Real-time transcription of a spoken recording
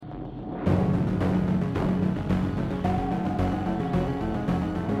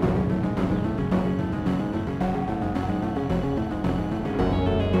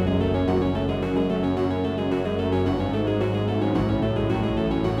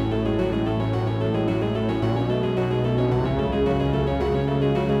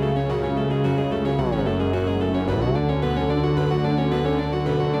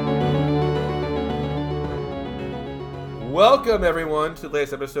Welcome, everyone, to the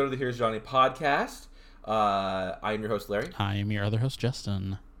latest episode of the Here's Johnny podcast. I am your host, Larry. I am your other host,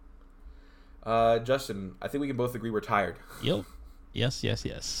 Justin. Justin, I think we can both agree we're tired. Yep.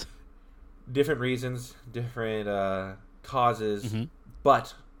 Yes. Different reasons, different causes,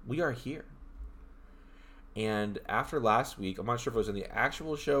 but we are here. And after last week, I'm not sure if it was in the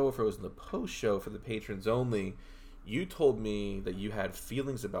actual show or if it was in the post show for the patrons only, you told me that you had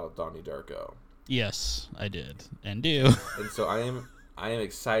feelings about Donnie Darko. Yes, I did and do. And so I am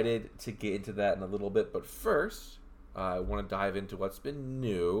excited to get into that in a little bit. But first, I want to dive into what's been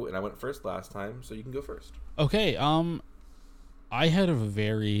new. And I went first last time, so you can go first. Okay. I had a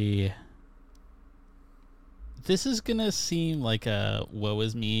very. This is gonna seem like a woe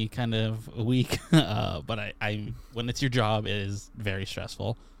is me kind of week, but I when it's your job, it is very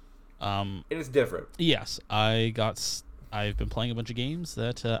stressful. It is different. Yes, I've been playing a bunch of games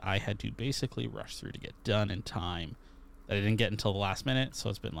that I had to basically rush through to get done in time that I didn't get until the last minute. So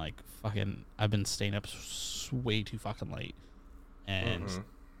it's been like I've been staying up way too fucking late and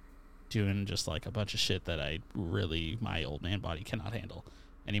doing just like a bunch of shit that my old man body cannot handle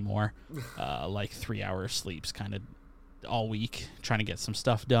anymore. Like 3 hours sleeps kind of all week trying to get some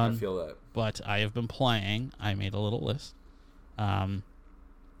stuff done. I feel that. But I have been playing. I made a little list. I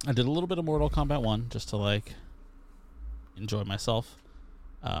did a little bit of Mortal Kombat 1 just to like enjoy myself.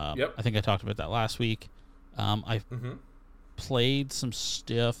 Yep. I think I talked about that last week. I've played some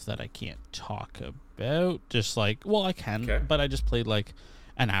stuff that I can't talk about. Just like, well, I can, but I just played like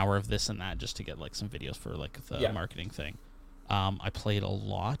an hour of this and that just to get like some videos for like the marketing thing. I played a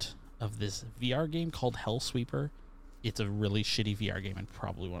lot of this VR game called Hellsweeper. It's a really shitty VR game and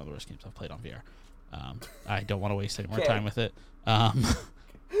probably one of the worst games I've played on VR. I don't want to waste any more time with it.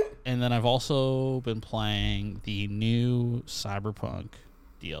 And then I've also been playing the new Cyberpunk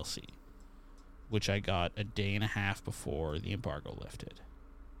DLC, which I got a day and a half before the embargo lifted.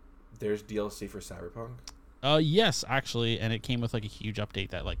 There's DLC for Cyberpunk? Yes, actually, and it came with like a huge update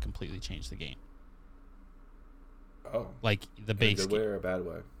that like completely changed the game. Oh. Like the base in a good way or a bad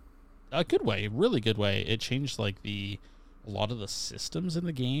way? A good way, really good way. It changed like a lot of the systems in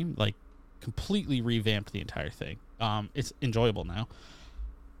the game, like completely revamped the entire thing. It's enjoyable now.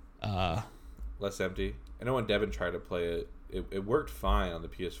 Less empty. I know when Devin tried to play it worked fine on the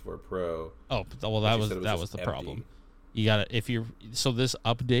PS4 Pro. Oh, well, that was the problem. You got to so this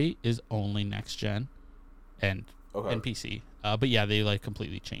update is only next gen and PC. But yeah, they like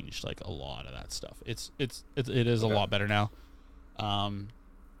completely changed like a lot of that stuff. It is a lot better now.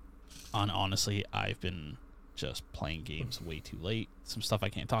 Honestly, I've been just playing games way too late. Some stuff I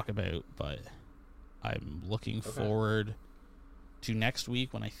can't talk about, but I'm looking forward to next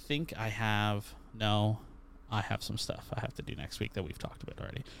week when I think I have some stuff I have to do next week that we've talked about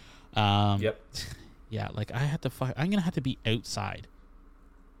already. Yep. Yeah, like I'm gonna have to be outside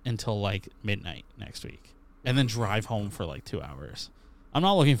until like midnight next week, and then drive home for like 2 hours. I'm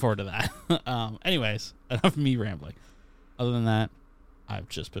not looking forward to that. Anyways, enough of me rambling. Other than that, I've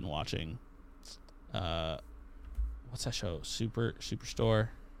just been watching. What's that show? Superstore.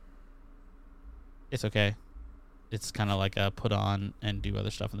 It's okay. It's kind of like a put on and do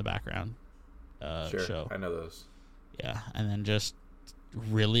other stuff in the background show. I know those. Yeah, and then just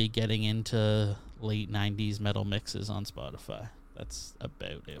really getting into late 90s metal mixes on Spotify. That's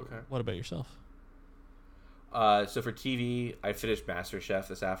about it. Okay. What about yourself? So for TV, I finished MasterChef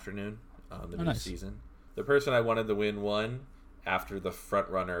this afternoon, the new season. The person I wanted to win won after the front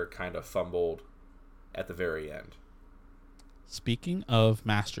runner kind of fumbled at the very end. Speaking of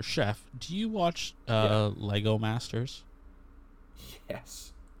MasterChef, do you watch Lego Masters?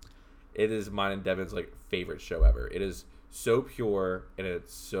 Yes. It is mine and Devin's like favorite show ever. It is so pure and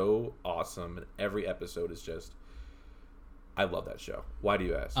it's so awesome, and every episode is just I love that show. Why do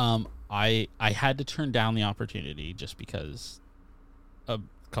you ask? I had to turn down the opportunity just because a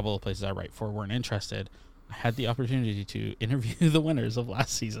couple of places I write for weren't interested. I had the opportunity to interview the winners of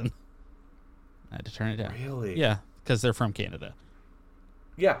last season. I had to turn it down. Really? Yeah. Because they're from Canada.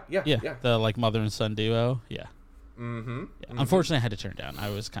 Yeah. The like mother and son duo. Yeah. Mm-hmm. Yeah. Unfortunately, I had to turn it down. I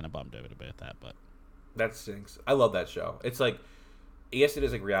was kind of bummed out about that, but that stinks. I love that show. It's like, yes, it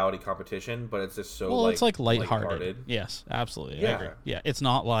is like reality competition, but it's just so it's like lighthearted. Yes, absolutely. I agree. Yeah, it's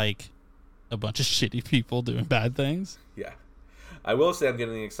not like a bunch of shitty people doing bad things. Yeah. I will say I'm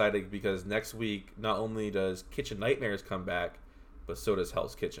getting excited because next week not only does Kitchen Nightmares come back, but so does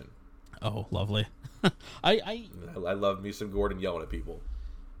Hell's Kitchen. Oh, lovely. I love me some Gordon yelling at people.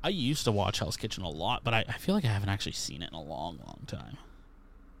 I used to watch Hell's Kitchen a lot, but I feel like I haven't actually seen it in a long, long time.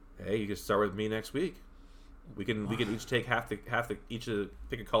 Hey, you can start with me next week. We can each take half the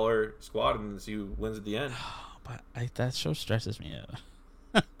pick a color squad and see who wins at the end. But that show stresses me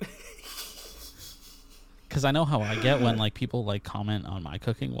out. Because I know how I get when like people like comment on my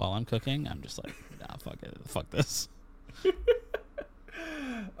cooking while I'm cooking. I'm just like, nah, fuck it, fuck this.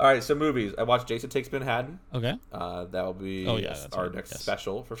 All right, so movies. I watched Jason Takes Manhattan. Okay. That will be our next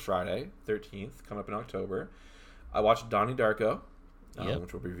special for Friday, 13th, coming up in October. I watched Donnie Darko,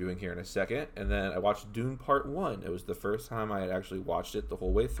 which we'll be reviewing here in a second. And then I watched Dune Part 1. It was the first time I had actually watched it the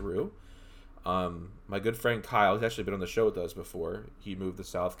whole way through. My good friend Kyle, he's actually been on the show with us before. He moved to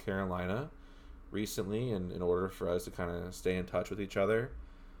South Carolina recently, and in order for us to kind of stay in touch with each other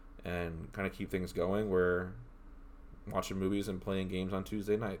and kind of keep things going, we're watching movies and playing games on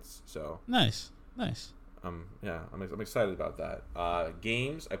Tuesday nights. So nice. I'm excited about that.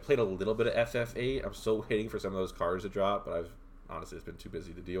 Games, I played a little bit of FF8. I'm still waiting for some of those cards to drop, but I've honestly just been too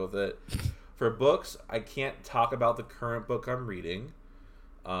busy to deal with it. For books, I can't talk about the current book I'm reading,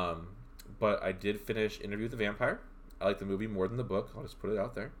 but I did finish Interview with the Vampire. I like the movie more than the book. I'll just put it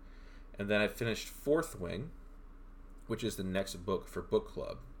out there. And then I finished Fourth Wing, which is the next book for book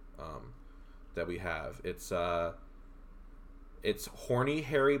club that we have. It's horny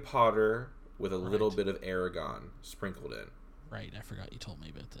Harry Potter with a little bit of Aragon sprinkled in. Right, I forgot you told me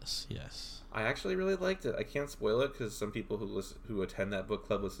about this. Yes, I actually really liked it. I can't spoil it because some people who attend that book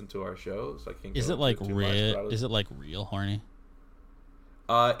club listen to our show, so I can't. Is it like real? Is it like real horny?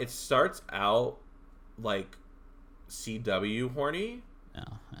 It starts out like CW horny. No,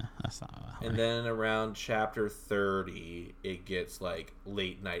 that's not horny. And then around chapter 30, it gets like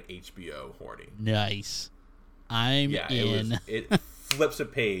late night HBO horny. Nice. I'm in. It flips a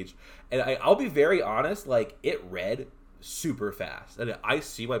page, and I'll be very honest. Like, it read super fast, and I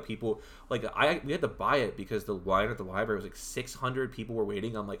see why people like. We had to buy it because the line at the library was like 600 people were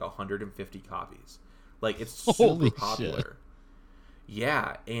waiting on like 150 copies. Like, it's super popular. Shit.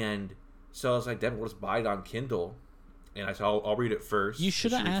 Yeah, and so I was like, "Damn, we'll just buy it on Kindle." And I said, I'll read it first. You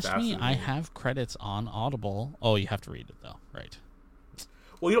should have asked me. I have credits on Audible. Oh, you have to read it, though. Right.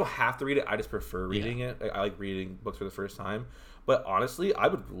 Well, you don't have to read it. I just prefer reading it. I like reading books for the first time. But honestly, I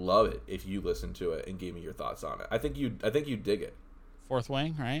would love it if you listened to it and gave me your thoughts on it. I think you'd dig it. Fourth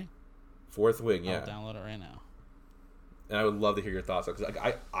Wing, right? Fourth Wing, yeah. I'll download it right now. And I would love to hear your thoughts on it.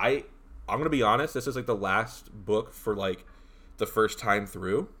 Because I'm going to be honest. This is like the last book for like the first time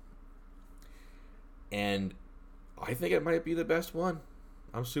through. And I think it might be the best one.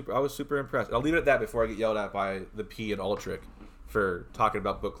 I was super impressed. I'll leave it at that before I get yelled at by the P and Ultric for talking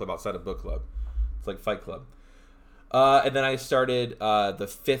about book club outside of book club. It's like Fight Club. And then I started the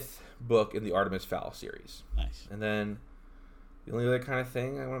 5th book in the Artemis Fowl series. Nice. And then the only other kind of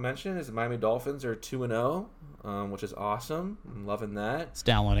thing I want to mention is the Miami Dolphins are 2-0, which is awesome. I'm loving that. It's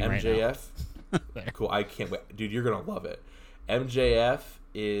downloading MJF. Right now. Cool. I can't wait. Dude, you're going to love it. MJF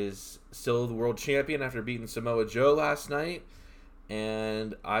is still the world champion after beating Samoa Joe last night.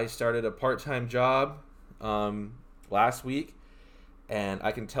 And I started a part-time job last week. And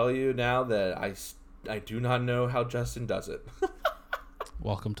I can tell you now that I do not know how Justin does it.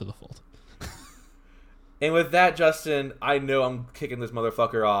 Welcome to the fold. And with that, Justin, I know I'm kicking this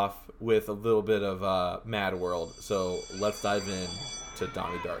motherfucker off with a little bit of Mad World. So let's dive in to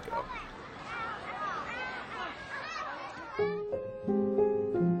Donnie Darko.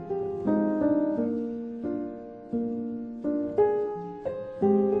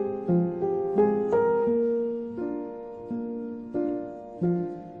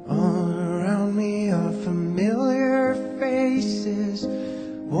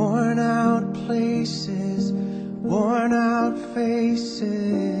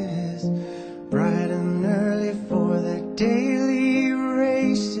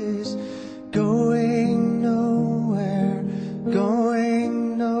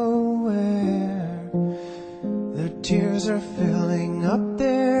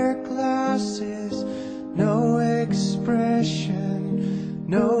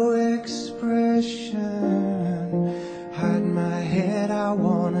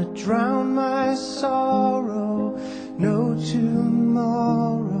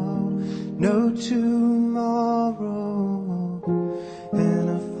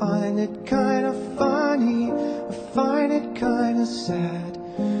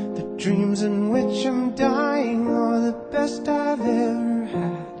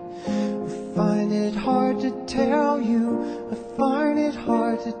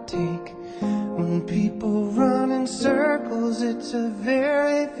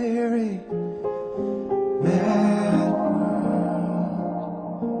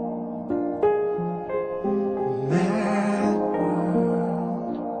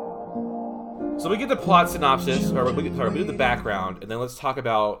 Plot synopsis, or we do the background, and then let's talk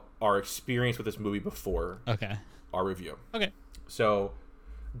about our experience with this movie before our review. Okay. So,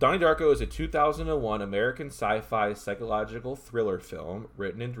 Donnie Darko is a 2001 American sci-fi psychological thriller film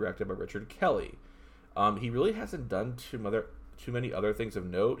written and directed by Richard Kelly. He really hasn't done too many other things of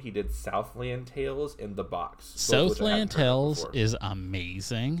note. He did Southland Tales and The Box. Southland Tales is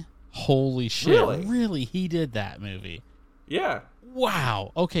amazing. Holy shit. Really? He did that movie? Yeah.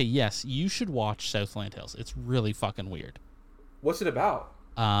 Wow. Okay, yes. You should watch Southland Tales. It's really fucking weird. What's it about?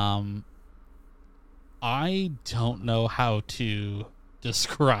 I don't know how to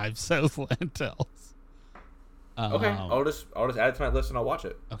describe Southland Tales. Okay. I'll just add it to my list and I'll watch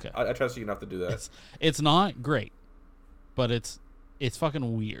it. Okay. I trust you enough to do that. It's not great, but it's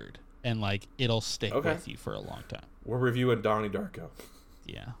fucking weird. And, like, it'll stick with you for a long time. We're reviewing Donnie Darko.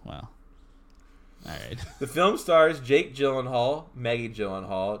 Yeah, well. All right. The film stars Jake Gyllenhaal, Maggie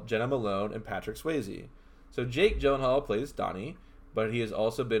Gyllenhaal, Jenna Malone, and Patrick Swayze. So Jake Gyllenhaal plays Donnie, but he has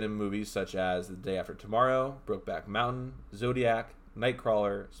also been in movies such as The Day After Tomorrow, Brokeback Mountain, Zodiac,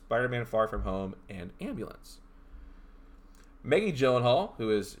 Nightcrawler, Spider-Man Far From Home, and Ambulance. Maggie Gyllenhaal, who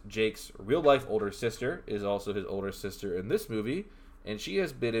is Jake's real-life older sister, is also his older sister in this movie, and she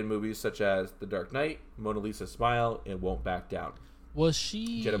has been in movies such as The Dark Knight, Mona Lisa Smile, and Won't Back Down. Was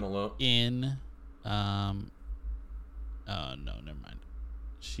she Jenna Malone in... no, never mind.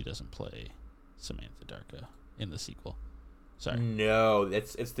 She doesn't play Samantha Darko in the sequel. Sorry. No,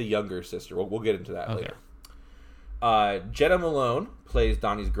 it's the younger sister. We'll get into that later. Jenna Malone plays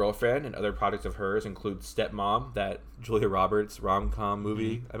Donnie's girlfriend, and other projects of hers include Stepmom, that Julia Roberts rom-com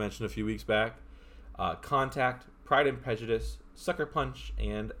movie I mentioned a few weeks back, Contact, Pride and Prejudice, Sucker Punch,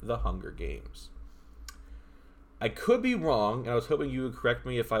 and The Hunger Games. I could be wrong, and I was hoping you would correct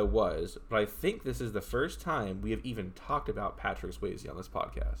me if I was, but I think this is the first time we have even talked about Patrick Swayze on this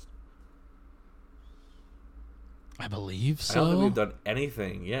podcast. I believe so. I don't think we've done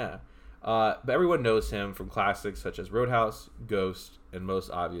anything, yeah. But everyone knows him from classics such as Roadhouse, Ghost, and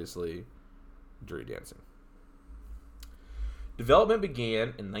most obviously, Dirty Dancing. Development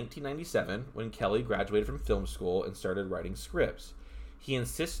began in 1997 when Kelly graduated from film school and started writing scripts. He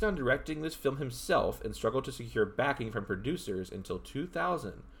insisted on directing this film himself and struggled to secure backing from producers until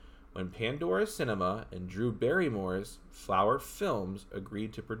 2000, when Pandora Cinema and Drew Barrymore's Flower Films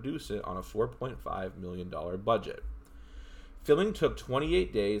agreed to produce it on a $4.5 million budget. Filming took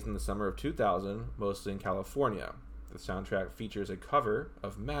 28 days in the summer of 2000, mostly in California. The soundtrack features a cover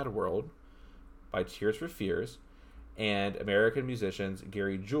of Mad World by Tears for Fears and by American musicians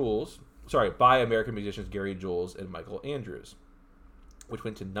Gary Jules and Michael Andrews, which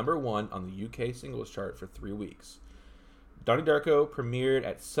went to number 1 on the UK singles chart for 3 weeks. Donnie Darko premiered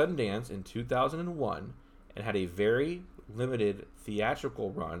at Sundance in 2001 and had a very limited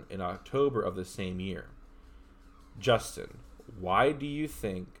theatrical run in October of the same year. Justin, why do you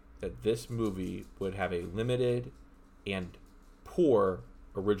think that this movie would have a limited and poor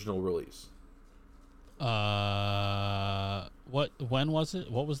original release? When was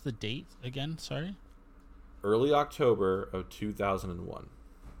it? What was the date again? Sorry? Early October of 2001.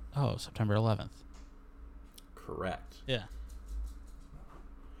 Oh, September 11th. Correct. Yeah.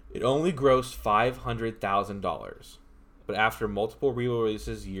 It only grossed $500,000, but after multiple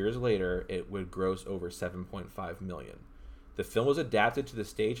re-releases years later, it would gross over $7.5 million. The film was adapted to the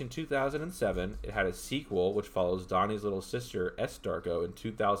stage in 2007. It had a sequel, which follows Donnie's little sister, S. Darko, in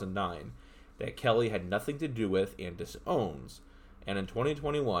 2009, that Kelly had nothing to do with and disowns. And in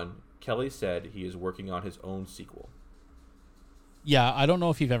 2021, Kelly said he is working on his own sequel. Yeah, I don't know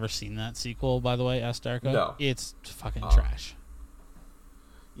if you've ever seen that sequel, by the way, S. Darko. No. It's fucking trash.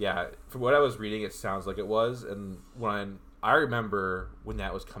 Yeah, from what I was reading, it sounds like it was. And I remember when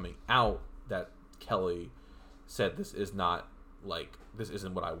that was coming out, that Kelly said, this isn't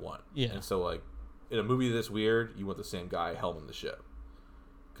what I want. Yeah. And so, like, in a movie this weird, you want the same guy helming the ship.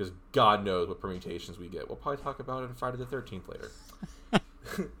 Because God knows what permutations we get. We'll probably talk about it on Friday the 13th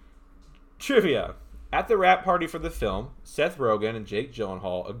later. Trivia. At the wrap party for the film, Seth Rogen and Jake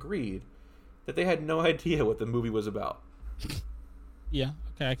Gyllenhaal agreed that they had no idea what the movie was about. Yeah,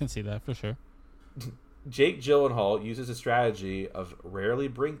 okay, I can see that for sure. Jake Gyllenhaal uses a strategy of rarely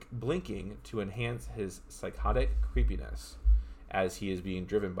blinking to enhance his psychotic creepiness as he is being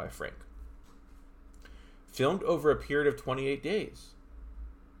driven by Frank. Filmed over a period of 28 days,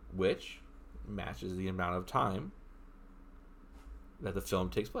 which matches the amount of time that the film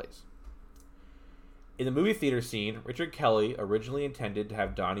takes place. In the movie theater scene, Richard Kelly originally intended to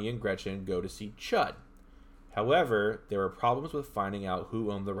have Donnie and Gretchen go to see Chud. However, there were problems with finding out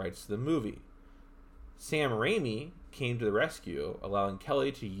who owned the rights to the movie. Sam Raimi came to the rescue, allowing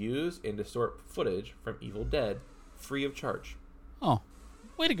Kelly to use and distort footage from Evil Dead free of charge. Oh,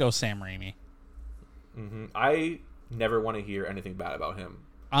 Way to go, Sam Raimi. Mm-hmm. I never want to hear anything bad about him.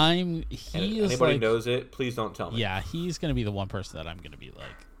 Anybody knows it, please don't tell me. Yeah, he's going to be the one person that I'm going to be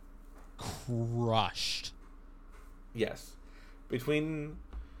like crushed. Yes. Between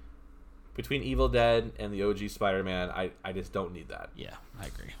Evil Dead and the OG Spider-Man, I just don't need that. Yeah, I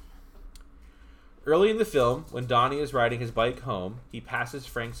agree. Early in the film, when Donnie is riding his bike home, he passes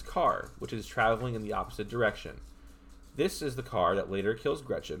Frank's car, which is traveling in the opposite direction. This is the car that later kills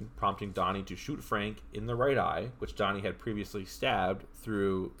Gretchen, prompting Donnie to shoot Frank in the right eye, which Donnie had previously stabbed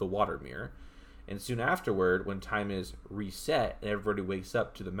through the water mirror. And soon afterward, when time is reset and everybody wakes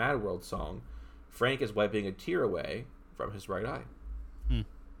up to the Mad World song, Frank is wiping a tear away from his right eye.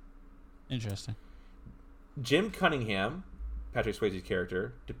 Interesting. Jim Cunningham, Patrick Swayze's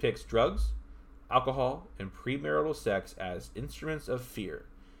character, depicts drugs, alcohol, and premarital sex as instruments of fear.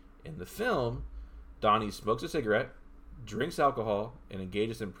 In the film, Donnie smokes a cigarette, drinks alcohol, and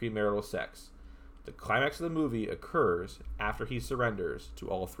engages in premarital sex. The climax of the movie occurs after he surrenders to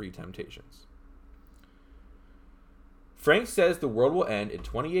all three temptations. Frank says the world will end in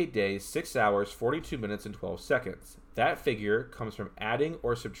 28 days, 6 hours, 42 minutes, and 12 seconds. That figure comes from adding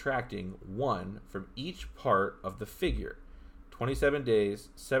or subtracting 1 from each part of the figure. 27 days,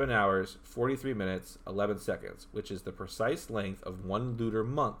 7 hours, 43 minutes, 11 seconds, which is the precise length of 1 lunar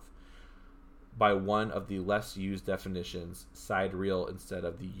month by one of the less used definitions, sidereal instead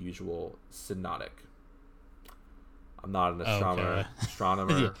of the usual synodic. I'm not an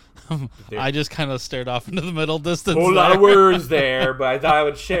astronomer. I just kind of stared off into the middle distance. A whole lot of words there, but I thought I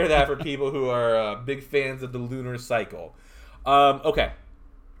would share that for people who are big fans of the lunar cycle. Okay.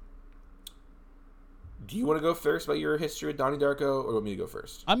 Do you want to go first about your history with Donnie Darko, or want me to go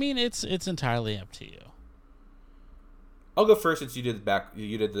first? I mean, it's entirely up to you. I'll go first since you did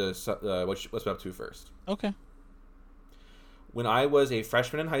the what's been up to first. Okay. When I was a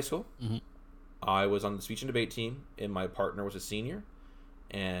freshman in high school, I was on the speech and debate team, and my partner was a senior,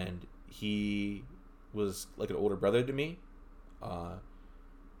 and he was like an older brother to me.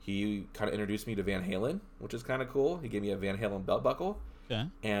 He kind of introduced me to Van Halen, which is kind of cool. He gave me a Van Halen belt buckle. Okay.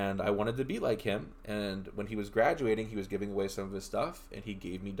 And I wanted to be like him. And when he was graduating, he was giving away some of his stuff, and he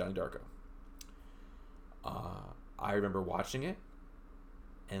gave me Donnie Darko. I remember watching it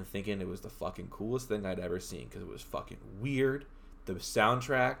and thinking it was the fucking coolest thing I'd ever seen because it was fucking weird. The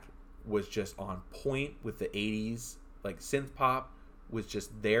soundtrack was just on point with the 80s. Like, synth pop was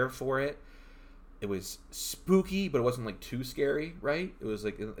just there for it. It was spooky, but it wasn't like too scary, right? It was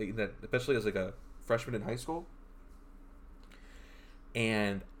like that, especially as like a freshman in high school.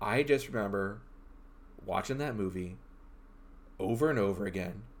 And I just remember watching that movie over and over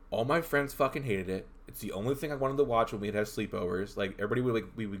again. All my friends fucking hated it. It's the only thing I wanted to watch when we'd have sleepovers. Like, everybody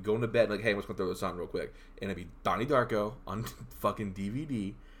would we would go into bed and like, hey, let's go throw this on real quick. And it'd be Donnie Darko on fucking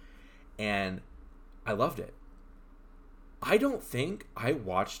DVD. And I loved it. I don't think I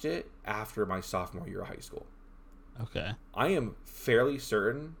watched it after my sophomore year of high school. Okay. I am fairly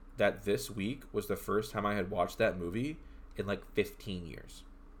certain that this week was the first time I had watched that movie in like 15 years.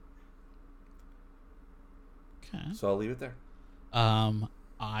 Okay. So I'll leave it there.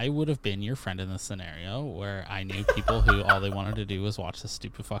 I would have been your friend in this scenario where I knew people who all they wanted to do was watch this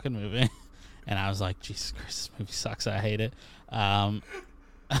stupid fucking movie. And I was like, Jesus Christ, this movie sucks. I hate it. Yeah,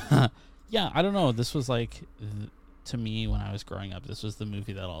 I don't know. This was like, to me, when I was growing up, this was the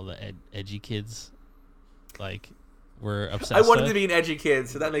movie that all the edgy kids, like, were obsessed with. I wanted to be an edgy kid,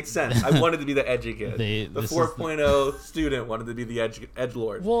 so that makes sense. I wanted to be the edgy kid. The 4.0 student wanted to be the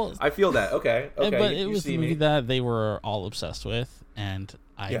edgelord. Well, I feel that. Okay. But it was the movie that they were all obsessed with, and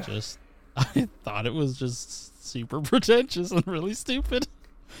I thought it was just super pretentious and really stupid.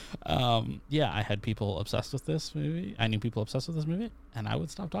 I had people obsessed with this movie. I knew people obsessed with this movie, and I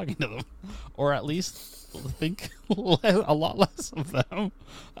would stop talking to them, or at least think a lot less of them.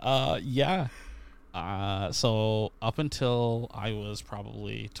 So up until I was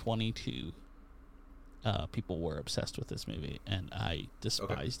probably 22, people were obsessed with this movie, and I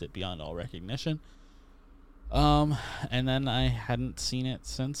despised it beyond all recognition. And then I hadn't seen it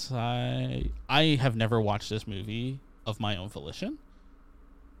since. I have never watched this movie of my own volition.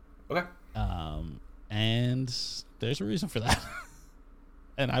 Okay. And there's a reason for that.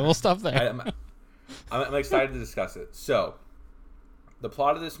 And I will stop there. I'm excited to discuss it. So, the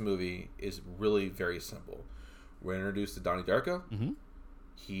plot of this movie is really very simple. We're introduced to Donnie Darko. Mm-hmm.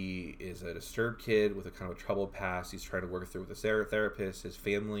 He is a disturbed kid with a kind of a troubled past. He's trying to work through with a therapist. His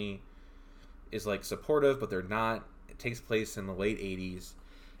family is like supportive, but they're not. It takes place in the late 80s.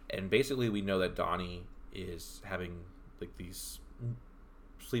 And basically we know that Donnie is having like these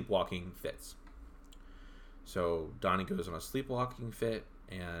sleepwalking fits. So Donnie goes on a sleepwalking fit,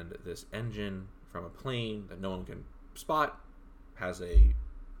 and this engine from a plane that no one can spot has a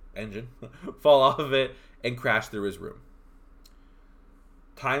engine fall off of it and crash through his room.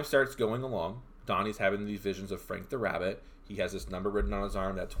 Time starts going along. Donnie's having these visions of Frank the Rabbit. He has this number written on his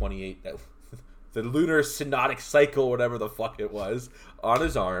arm, that 28, that the lunar synodic cycle, whatever the fuck it was, on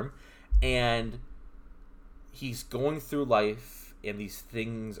his arm. And he's going through life, and these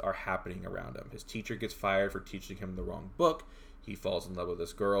things are happening around him. His teacher gets fired for teaching him the wrong book. He falls in love with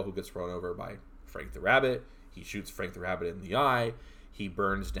this girl who gets run over by Frank the Rabbit. He shoots Frank the Rabbit in the eye. He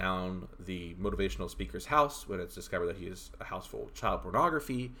burns down the motivational speaker's house when it's discovered that he is a house full of child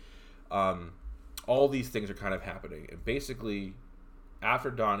pornography. All these things are kind of happening. And basically,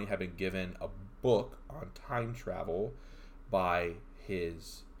 after Donnie had been given a book on time travel by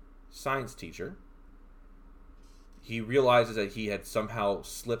his science teacher, he realizes that he had somehow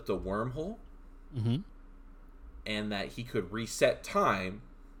slipped a wormhole, and that he could reset time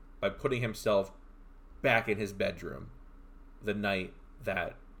by putting himself back in his bedroom the night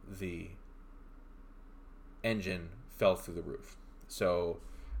that the engine fell through the roof. So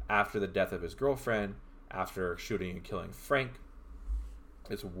after the death of his girlfriend, after shooting and killing Frank,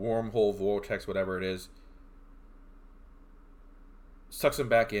 this wormhole, vortex, whatever it is, sucks him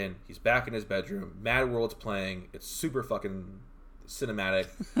back in. He's back in his bedroom. Mad World's playing. It's super fucking cinematic.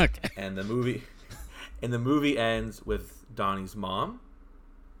 Okay. And the movie ends with Donnie's mom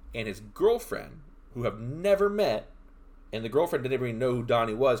and his girlfriend, who have never met, and the girlfriend didn't even know who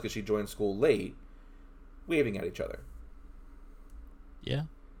Donnie was because she joined school late, waving at each other. Yeah.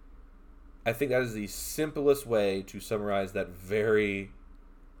 I think that is the simplest way to summarize that very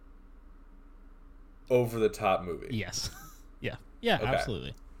over-the-top movie. Yes. Yeah, okay.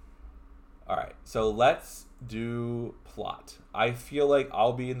 Absolutely. All right, so let's do plot. I feel like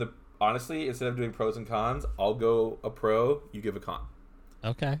I'll be in the... Honestly, instead of doing pros and cons, I'll go a pro, you give a con.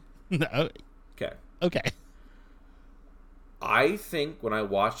 Okay. No. Okay. I think when I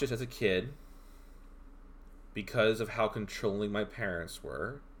watched this as a kid, because of how controlling my parents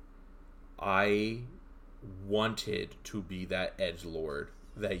were, I wanted to be that edgelord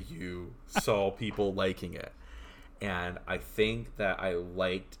that you saw people liking it. And I think that I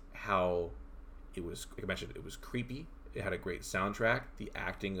liked how it was, like I mentioned, it was creepy. It had a great soundtrack. The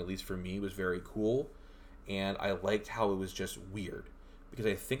acting, at least for me, was very cool. And I liked how it was just weird. Because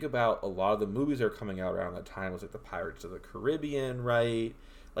I think about a lot of the movies that were coming out around that time was like the Pirates of the Caribbean, right?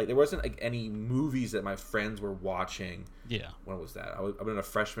 Like there wasn't like any movies that my friends were watching. Yeah. When was that? I've been a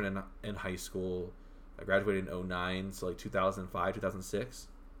freshman in high school. I graduated in 2009, so like 2005, 2006.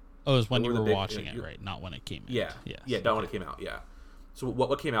 Oh, it was when you were watching it, right? Not when it came out. Yeah. Not when it came out, yeah. So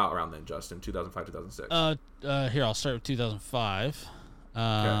what came out around then, Justin? 2005, 2006? Here, I'll start with 2005.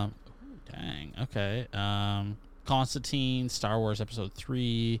 Okay. Dang, okay. Constantine, Star Wars Episode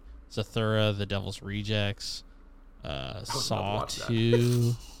 3, Zathura, The Devil's Rejects, Saw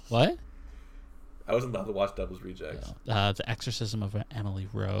 2. What? I wasn't allowed to watch Devil's Rejects. The Exorcism of Emily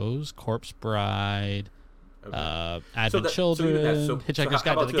Rose, Corpse Bride, Advent Children, Hitchhiker's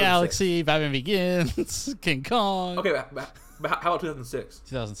Guide to the Galaxy, Batman Begins, King Kong. Okay, but how about 2006?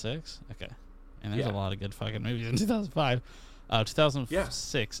 2006? Okay. And there's a lot of good fucking movies in 2005.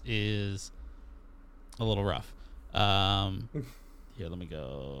 2006 is a little rough. Here, let me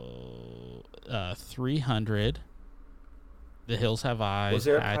go. 300. The Hills Have Eyes. Was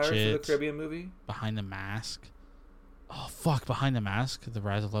there a Hatchet, Pirates of the Caribbean movie? Behind the Mask. Oh, fuck. Behind the Mask. The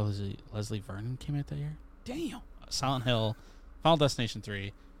Rise of Leslie Vernon came out that year. Damn. Silent Hill. Final Destination 3.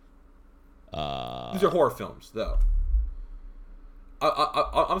 These are horror films, though.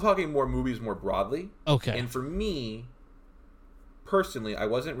 I'm talking more movies more broadly. Okay. And for me, personally, I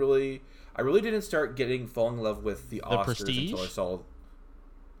really didn't start falling in love with the Oscars Prestige? until I saw...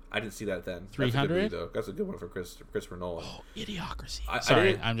 I didn't see that then. 300? That's a good one for Christopher Nolan. Oh, Idiocracy.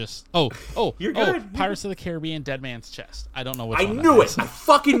 I'm just... You're good. Pirates of the Caribbean, Dead Man's Chest. I don't know which one. I knew it. I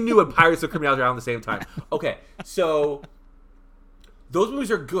fucking knew it. Pirates of the Caribbean around the same time. Okay, so those movies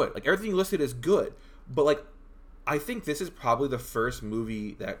are good. Like, everything you listed is good. But, like, I think this is probably the first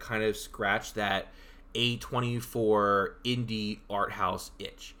movie that kind of scratched that A24 indie art house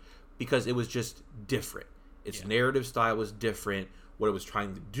itch. Because it was just different. Its narrative style was different. What it was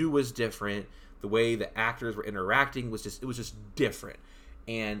trying to do was different. The way the actors were interacting was just different.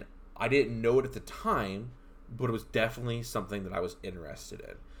 And I didn't know it at the time, but it was definitely something that I was interested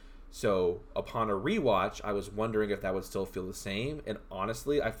in. So upon a rewatch, I was wondering if that would still feel the same. And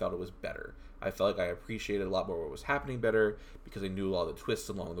honestly, I felt it was better. I felt like I appreciated a lot more what was happening better because I knew all the twists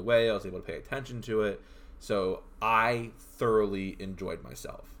along the way. I was able to pay attention to it. So I thoroughly enjoyed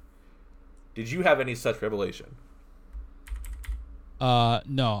myself. Did you have any such revelation?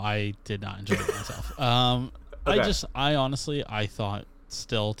 No, I did not enjoy it myself. Okay. I honestly, I thought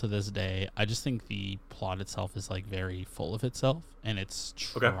still to this day, I just think the plot itself is like very full of itself, and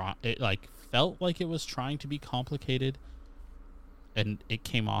it like felt like it was trying to be complicated, and it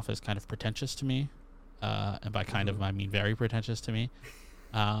came off as kind of pretentious to me. And by kind of, I mean very pretentious to me.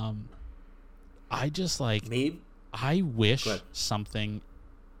 I just like, I wish something,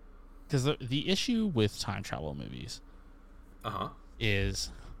 because the issue with time travel movies is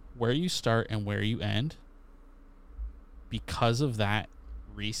where you start and where you end. Because of that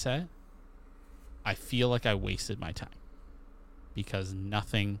reset, I feel like I wasted my time because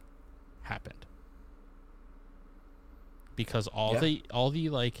nothing happened. Because all the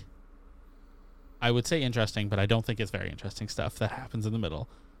like, I would say interesting, but I don't think it's very interesting stuff that happens in the middle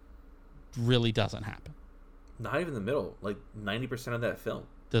really doesn't happen. Not even the middle. Like 90% of that film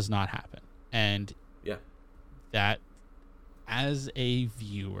does not happen. And that, as a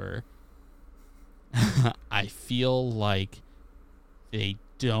viewer, I feel like they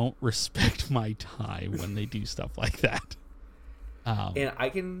don't respect my time when they do stuff like that. And I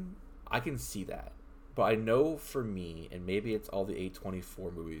can see that. But I know for me, and maybe it's all the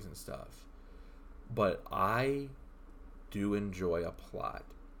A24 movies and stuff, but I do enjoy a plot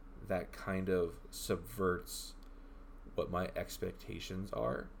that kind of subverts what my expectations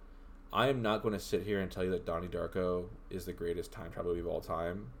are. I am not going to sit here and tell you that Donnie Darko is the greatest time travel movie of all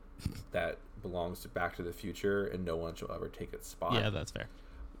time that belongs to Back to the Future and no one shall ever take its spot. Yeah, that's fair.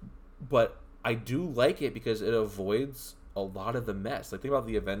 But I do like it because it avoids a lot of the mess. Like, think about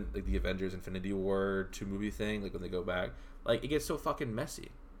the event, like the Avengers Infinity War 2 movie thing, like when they go back. Like, it gets so fucking messy.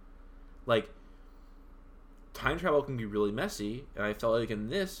 Like, time travel can be really messy, and I felt like in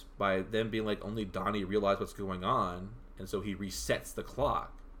this, by them being like, only Donnie realized what's going on, and so he resets the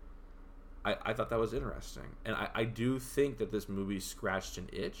clock. I thought that was interesting. And I do think that this movie scratched an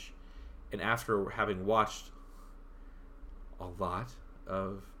itch. And after having watched a lot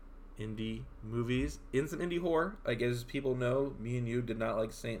of indie movies, in some indie horror, like as people know, me and you did not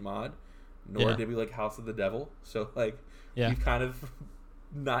like Saint Maud, nor did we like House of the Devil. So like we've kind of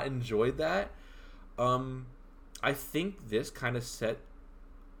not enjoyed that. I think this kind of set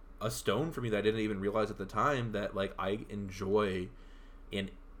a stone for me that I didn't even realize at the time, that like I enjoy an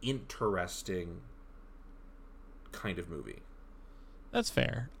interesting kind of movie. That's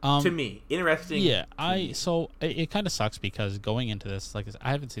fair. To me, interesting. Yeah, so it kind of sucks because going into this, like I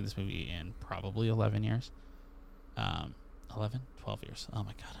haven't seen this movie in probably 11 years. 11, 12 years. Oh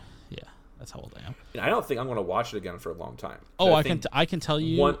my god. Yeah, that's how old I am. And I don't think I'm going to watch it again for a long time. Oh, I can tell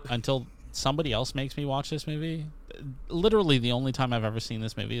you until somebody else makes me watch this movie. Literally, the only time I've ever seen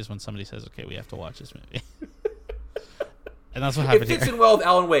this movie is when somebody says, "Okay, we have to watch this movie." And that's what happened here. It fits in well with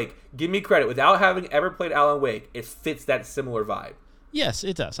Alan Wake. Give me credit. Without having ever played Alan Wake, it fits that similar vibe. Yes,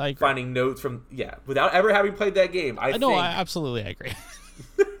 it does. I agree. Finding notes from without ever having played that game. I absolutely agree.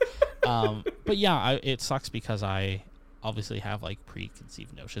 But yeah, it sucks because I obviously have like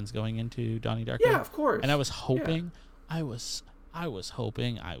preconceived notions going into Donnie Darko. Yeah, of course. And I was hoping, I was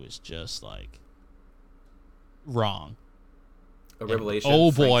hoping I was just like wrong. A revelation.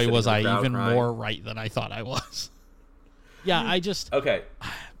 Oh boy, was I even more right than I thought I was. Yeah, I just okay.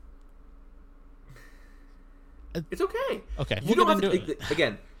 It's okay. Okay, You don't have to,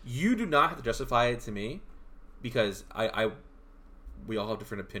 again, you do not have to justify it to me, because we all have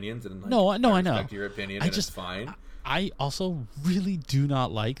different opinions, and like, I know. respect your opinion, and it's fine. I also really do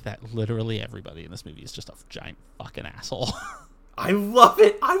not like that literally everybody in this movie is just a giant fucking asshole. I love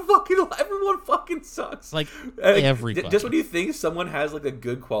it. Everyone fucking sucks. Like everybody. Just when you think someone has like a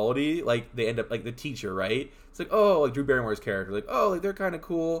good quality, like they end up like the teacher, right? It's like, oh, like Drew Barrymore's character, like, oh, like they're kind of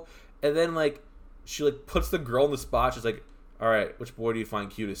cool, and then like she like puts the girl in the spot. She's like, all right, which boy do you find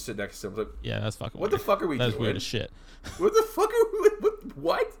cute to sit next to him? Like, yeah, that's fucking. What weird. The fuck are we doing? That's weird as shit. What the fuck are we?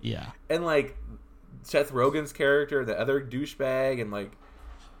 What? Yeah. And like Seth Rogen's character, the other douchebag, and like.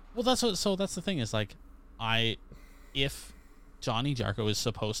 Well, that's the thing is like, if Donnie Darko is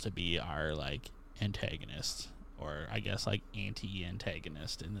supposed to be our like antagonist, or I guess like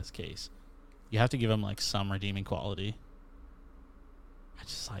anti-antagonist in this case, you have to give him like some redeeming quality.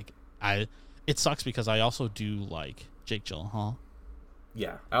 It sucks because I also do like Jake Gyllenhaal.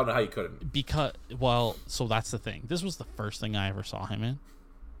 Yeah, I don't know how you couldn't. So that's the thing. This was the first thing I ever saw him in.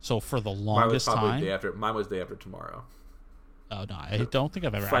 So for the longest time, mine was Day After Tomorrow. Oh no, I don't think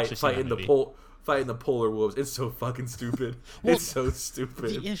I've ever actually seen that movie. Fighting the polar wolves. It's so fucking stupid. Well, it's so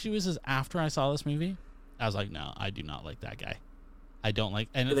stupid. The issue is after I saw this movie, I was like, no, I do not like that guy. I don't like.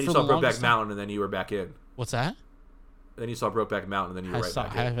 And then you saw Brokeback Mountain, and then you were back in. What's that? And then you saw Brokeback Mountain, and then you were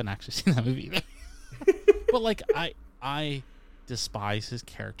back in. I haven't actually seen that movie either. But like, I despise his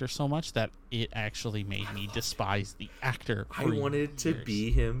character so much that it actually made me despise the actor. I wanted to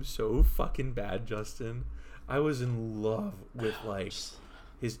be him so fucking bad, Justin. I was in love with like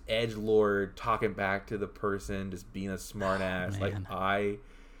his edgelord talking back to the person, just being a smart ass. Like I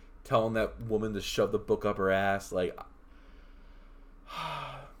telling that woman to shove the book up her ass. Like,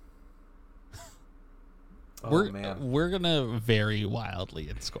 we're gonna vary wildly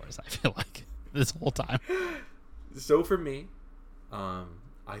in scores. I feel like this whole time. So for me, I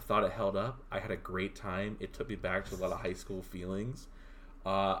thought it held up. I had a great time. It took me back to a lot of high school feelings.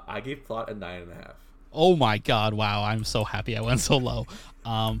 I gave Plot a 9.5. Oh my god! Wow, I'm so happy I went so low.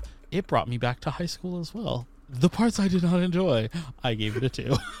 It brought me back to high school as well. The parts I did not enjoy, I gave it a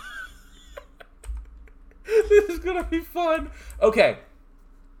 2. This is gonna be fun. Okay,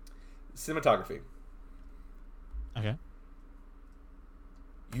 cinematography. Okay.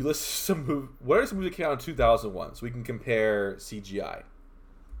 You list some movies. What are some movies that came out in 2001 so we can compare CGI?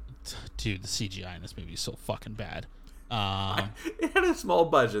 Dude, the CGI in this movie is so fucking bad. It had a small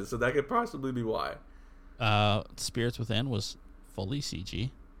budget, so that could possibly be why. Spirits Within was fully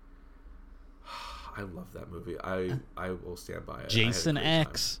CG. I love that movie. I will stand by it. Jason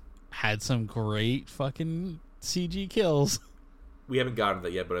X had some great fucking CG kills. We haven't gotten to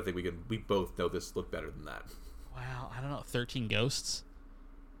that yet, but I think we both know this looked better than that. Wow, I don't know. 13 Ghosts.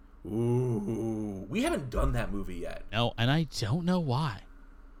 Ooh, we haven't done that movie yet. No, and I don't know why.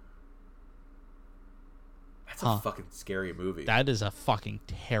 That's a fucking scary movie. That is a fucking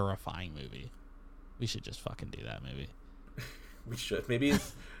terrifying movie. We should just fucking do that movie. We should. Maybe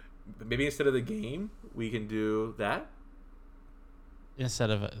instead of the game, we can do that. Instead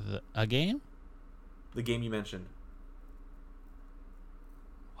of a game? The game you mentioned.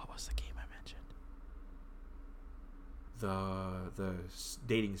 What was the game I mentioned? The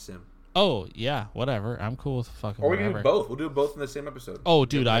dating sim. Oh, yeah, whatever. I'm cool with fucking Or we whatever. can do both. We'll do both in the same episode. Oh,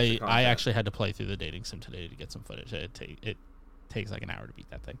 dude, I actually had to play through the dating sim today to get some footage. It takes like an hour to beat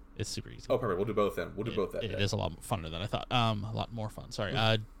that thing. It's super easy. Oh, perfect. We'll do both then. We'll do both that day. It is a lot funner than I thought. A lot more fun. Sorry.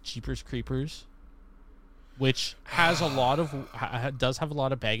 Jeepers Creepers, which has does have a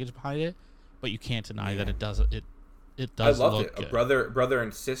lot of baggage behind it, but you can't deny that it does. It does. I loved it. Good. A brother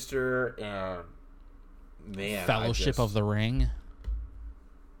and sister, and Fellowship of the Ring.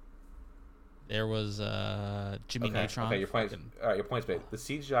 There was Jimmy Neutron. Okay, your point's made. The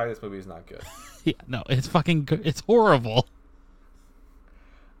CGI in this movie is not good. Yeah, no, it's fucking good. It's horrible.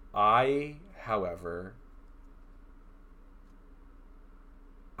 However,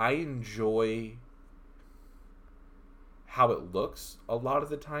 I enjoy how it looks a lot of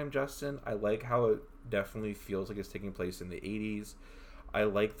the time, Justin. I like how it definitely feels like it's taking place in the 80s. I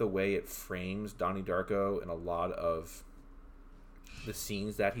like the way it frames Donnie Darko in a lot of the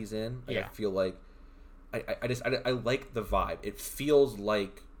scenes that he's in. Like, yeah. I feel like I like the vibe. It feels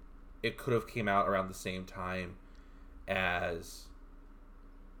like it could have came out around the same time as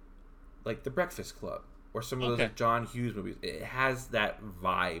like The Breakfast Club or some of those like John Hughes movies. It has that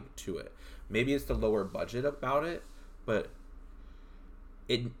vibe to it. Maybe it's the lower budget about it, but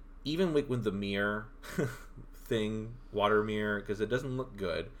it even like with the mirror thing, water mirror, because it doesn't look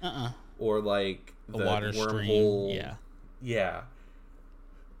good. Or like the water wormhole. Stream. Yeah.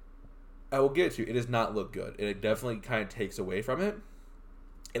 I will get it to you. It does not look good. And it definitely kind of takes away from it.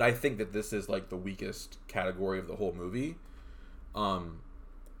 And I think that this is like the weakest category of the whole movie. I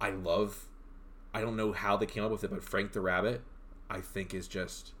don't know how they came up with it, but Frank the Rabbit, I think, is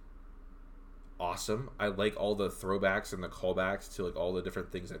just awesome. I like all the throwbacks and the callbacks to like all the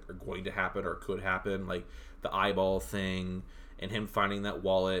different things that are going to happen or could happen, like the eyeball thing and him finding that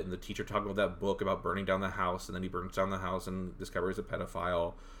wallet and the teacher talking about that book about burning down the house, and then he burns down the house and discovers a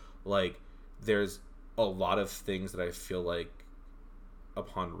pedophile. Like, there's a lot of things that I feel like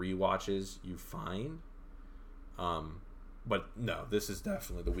upon rewatches you find. But no, this is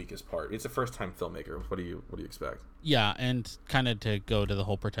definitely the weakest part. It's a first-time filmmaker. What do you expect? Yeah, and kind of to go to the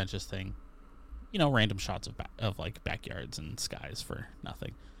whole pretentious thing, you know, random shots of like backyards and skies for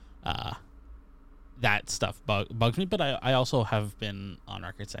nothing. That stuff bugs me, but I also have been on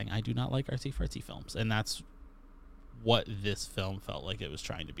record saying I do not like artsy-fartsy films, and that's what this film felt like it was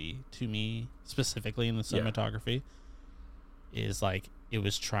trying to be to me, specifically in the cinematography. Is like it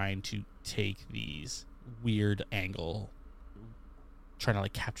was trying to take these weird trying to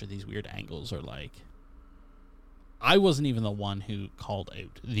like capture these weird angles, or like I wasn't even the one who called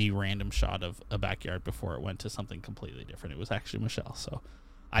out the random shot of a backyard before it went to something completely different. It was actually Michelle, so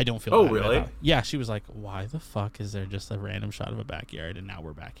I don't feel. Oh, really? Yeah, she was like, "Why the fuck is there just a random shot of a backyard and now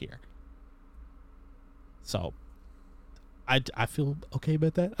we're back here?" So I feel okay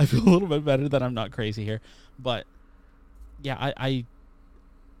about that. I feel a little bit better that I'm not crazy here, but Yeah, I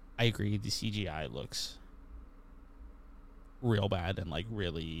agree. The CGI looks real bad and like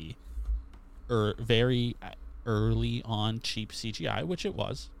really very early on cheap CGI, which it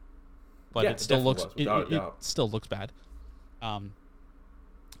was, but it still looks it still looks bad. Yeah,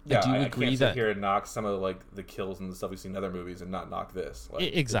 I can't sit here and knock some of the kills and the stuff we've seen in other movies and not knock this.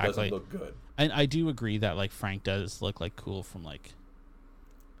 Exactly, it doesn't look good. And I do agree that like Frank does look like cool from like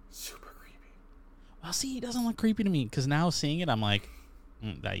super creepy. Well, see, he doesn't look creepy to me because now seeing it, I'm like,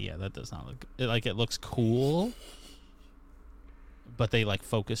 that does not look like it looks cool. But they like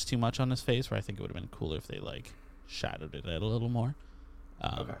focus too much on his face, where I think it would have been cooler if they like shadowed it out a little more.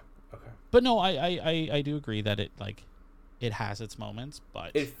 Okay. But no, I do agree that it like it has its moments,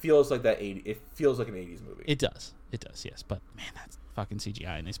 but it feels like it feels like an 80s movie. It does, yes. But man, that's fucking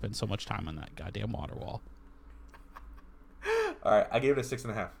CGI, and they spend so much time on that goddamn water wall. All right, I gave it a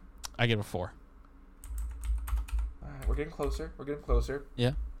 6.5. I gave it a 4. All right, we're getting closer.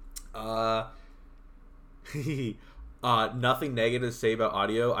 Yeah. Nothing negative to say about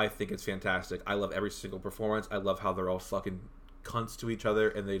audio. I think it's fantastic. I love every single performance. I love how they're all fucking cunts to each other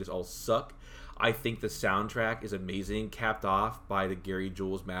and they just all suck. I think the soundtrack is amazing, capped off by the Gary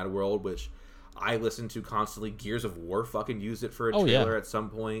Jules Mad World, which I listen to constantly. Gears of War fucking used it for a trailer at some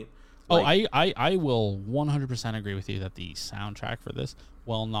point. I will 100% agree with you that the soundtrack for this,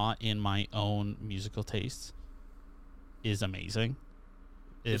 while not in my own musical tastes, is amazing.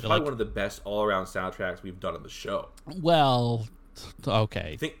 It's probably one of the best all-around soundtracks we've done on the show. Well,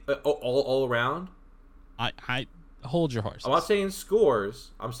 okay. Think all around? I hold your horses. I'm not saying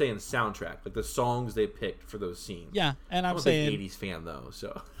scores. I'm saying soundtrack, like the songs they picked for those scenes. Yeah, and I'm saying a big 80s fan though,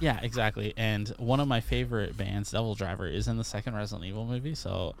 so. Yeah, exactly. And one of my favorite bands, Devil Driver, is in the second Resident Evil movie,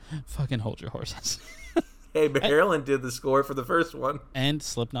 so fucking hold your horses. Hey, Marilyn did the score for the first one. And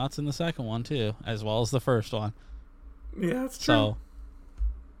Slipknot's in the second one too, as well as the first one. Yeah, that's true. So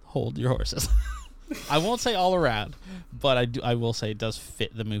hold your horses. I won't say all around, but I will say it does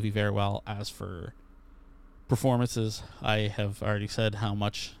fit the movie very well. As for performances, I have already said how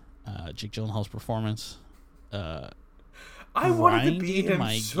much Jake Gyllenhaal's performance I wanted to be him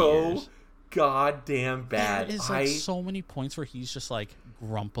so gears. Goddamn bad. There is like so many points where he's just like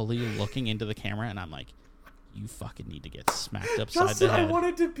grumpily looking into the camera, and I'm like, you fucking need to get smacked upside the head.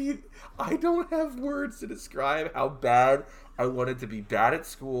 I don't have words to describe how bad I wanted to be bad at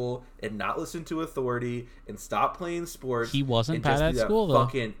school and not listen to authority and stop playing sports. He wasn't bad at school, though.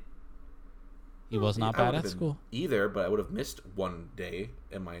 He was not bad at school either, but I would have missed one day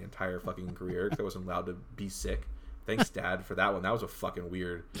in my entire fucking career because I wasn't allowed to be sick. Thanks, Dad, for that one. That was a fucking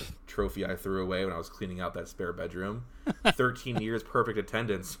weird trophy I threw away when I was cleaning out that spare bedroom. 13 years, perfect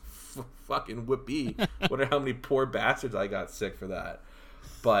attendance. Fucking whoopee. Wonder how many poor bastards I got sick for that.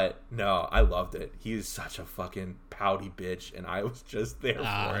 But, no, I loved it. He's such a fucking pouty bitch, and I was just there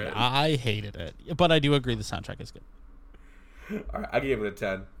for it. I hated it. But I do agree the soundtrack is good. All right, I gave it a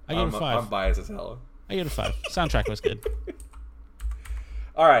 10. I gave it a 5. I'm biased as hell. I gave it a 5. Soundtrack was good.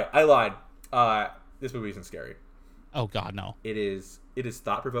 All right, I lied. This movie isn't scary. Oh God, no! It is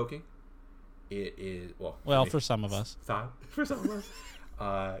thought provoking. It is for some of us. For some of us,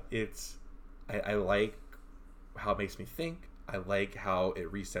 I like how it makes me think. I like how it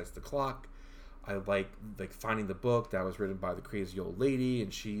resets the clock. I like finding the book that was written by the crazy old lady,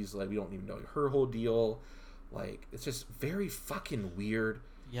 and she's like, we don't even know her whole deal. Like, it's just very fucking weird.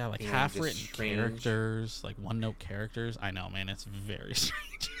 Yeah, like half-written characters, like one-note characters. I know, man, it's very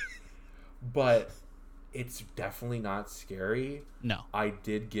strange. But it's definitely not scary. No. I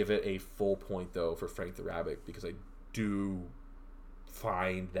did give it a full point, though, for Frank the Rabbit, because I do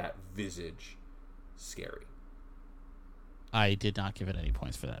find that visage scary. I did not give it any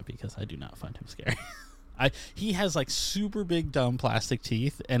points for that, because I do not find him scary. He has, like, super big, dumb plastic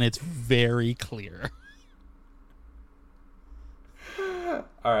teeth, and it's very clear.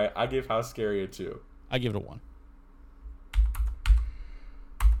 All right, I give How Scary a 2. I give it a 1.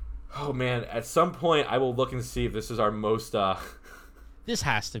 Oh man! At some point, I will look and see if this is our most. This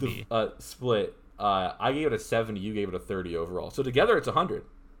has to be split. I gave it a 70. You gave it a 30 overall. So together, it's 100.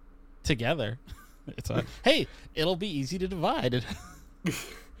 Together, hey, it'll be easy to divide.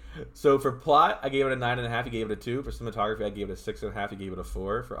 So for plot, I gave it a 9.5. You gave it a 2. For cinematography, I gave it a 6.5. You gave it a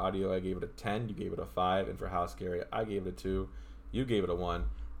 4. For audio, I gave it a 10. You gave it a 5. And for How Scary, I gave it a 2. You gave it a 1.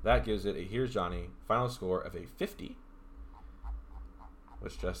 That gives it a Here's Johnny final score of a 50.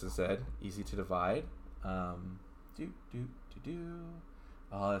 Which Justin said, easy to divide. Oh,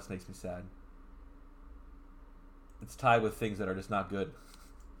 this makes me sad. It's tied with things that are just not good.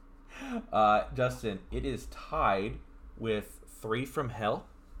 Justin, it is tied with 3 from Hell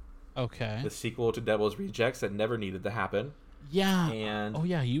Okay. The sequel to Devil's Rejects that never needed to happen. Yeah. And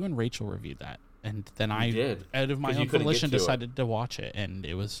you and Rachel reviewed that. And then I did. Out of my own volition, decided to watch it, and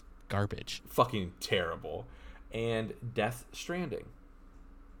it was garbage. Fucking terrible. And Death Stranding.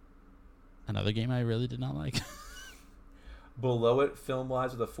 Another game I really did not like. Below it,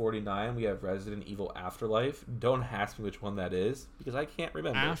 film-wise, with a 49, we have Resident Evil Afterlife. Don't ask me which one that is, because I can't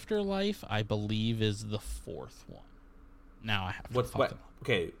remember. Afterlife, I believe, is the fourth one. Now I have to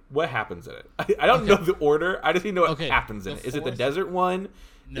what happens in it? I don't know the order. I just need to know what happens in it. Is it the desert one?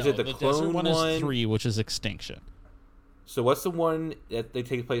 No, is it the clone desert one? Is 3, which is Extinction. So what's the one that they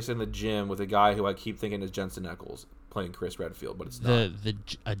take place in the gym with a guy who I keep thinking is Jensen Ackles playing Chris Redfield, but it's not.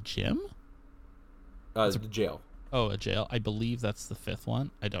 A gym? The jail. Oh, a jail. I believe that's the 5th one.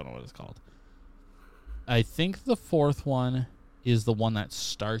 I don't know what it's called. I think the 4th one is the one that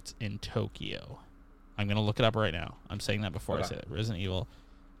starts in Tokyo. I'm going to look it up right now. I'm saying that before I say it. Resident Evil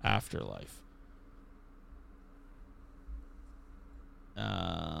Afterlife.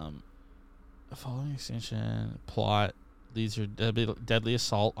 Following extinction, plot leads your deadly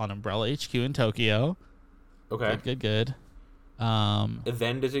assault on Umbrella HQ in Tokyo. Okay. Good. And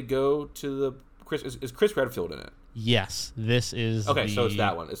then does it go to the is Chris Redfield in it? Yes, this is. Okay, so it's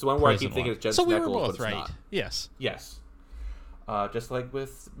that one. It's the one where I keep thinking it's Jensen Ackles, so we were both but it's right. not. Yes. Just like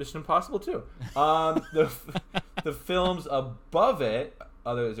with Mission Impossible 2. The films above it,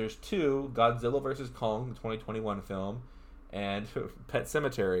 there's 2, Godzilla vs. Kong, the 2021 film, and Pet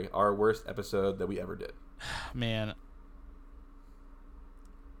Sematary, our worst episode that we ever did. Man,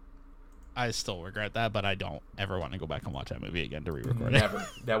 I still regret that, but I don't ever want to go back and watch that movie again to re-record it.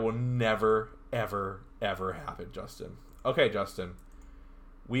 That will never, ever, ever happen, Justin. Okay, Justin.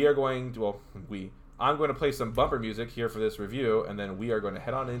 I'm going to play some bumper music here for this review, and then we are going to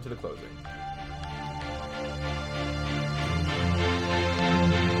head on into the closing.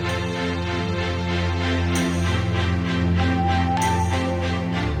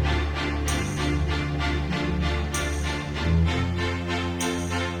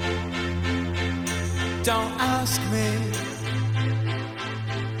 Don't ask me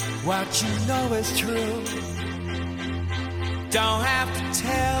what you know is true. Don't have to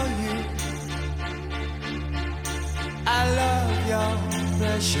tell you I love your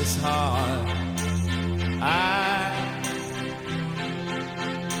precious heart.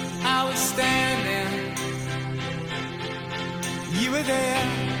 I was standing, you were there,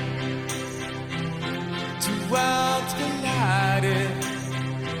 2 worlds collided,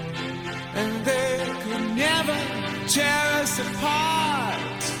 and they could never tear us apart.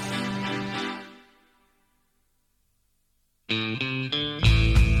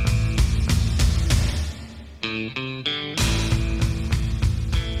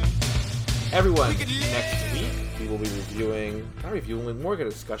 Everyone, next week we will be more like a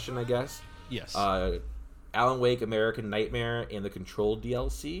discussion, I guess. Yes. Alan Wake, American Nightmare, and the Control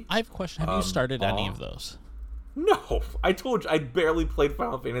DLC. I have a question. Have you started any of those? No. I told you, I barely played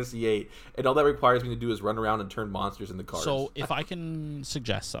Final Fantasy VIII, and all that requires me to do is run around and turn monsters into cards. So, if I can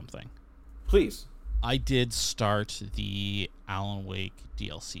suggest something. Please. I did start the Alan Wake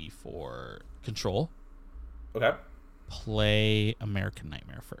DLC for Control. Okay. Play American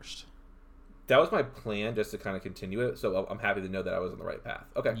Nightmare first. That was my plan, just to kind of continue it, so I'm happy to know that I was on the right path.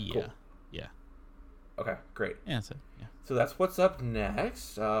 Okay, cool. Yeah. Okay, great. Yeah, that's it. Yeah. So that's what's up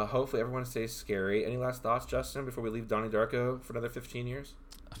next. Hopefully everyone stays scary. Any last thoughts, Justin, before we leave Donnie Darko for another 15 years?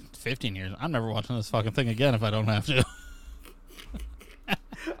 15 years? I'm never watching this fucking thing again if I don't have to.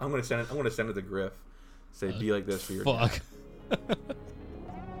 I'm gonna send it to Griff. Say, be like this for your fuck.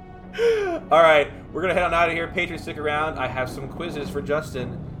 All right, we're gonna head on out of here. Patrons, stick around. I have some quizzes for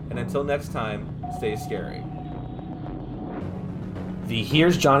Justin, and until next time, stay scary. The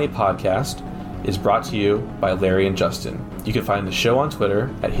Here's Johnny podcast is brought to you by Larry and Justin. You can find the show on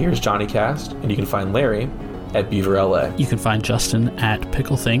Twitter at Here's Johnnycast, and you can find Larry at BeaverLA. You can find Justin at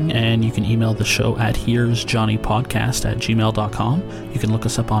PickleThing, and you can email the show at here'sjohnnypodcast@gmail.com. You can look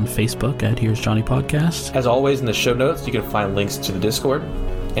us up on Facebook at Here's Johnny Podcast. As always, in the show notes, you can find links to the Discord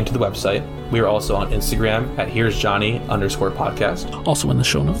and to the website. We are also on Instagram at here'sjohnny_podcast. Also in the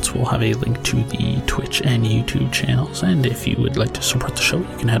show notes, we'll have a link to the Twitch and YouTube channels. And if you would like to support the show,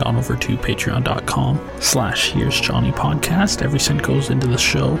 you can head on over to patreon.com/here'sjohnnypodcast. Every cent goes into the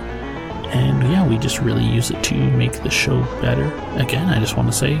show. And yeah, we just really use it to make the show better. Again, I just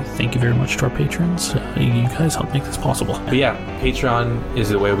want to say thank you very much to our patrons. You guys help make this possible. But yeah, Patreon is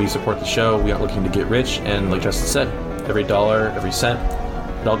the way we support the show. We aren't looking to get rich. And like Justin said, every dollar, every cent,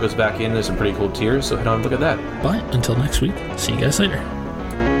 it all goes back in. There's some pretty cool tiers, so head on and look at that. But until next week, see you guys later.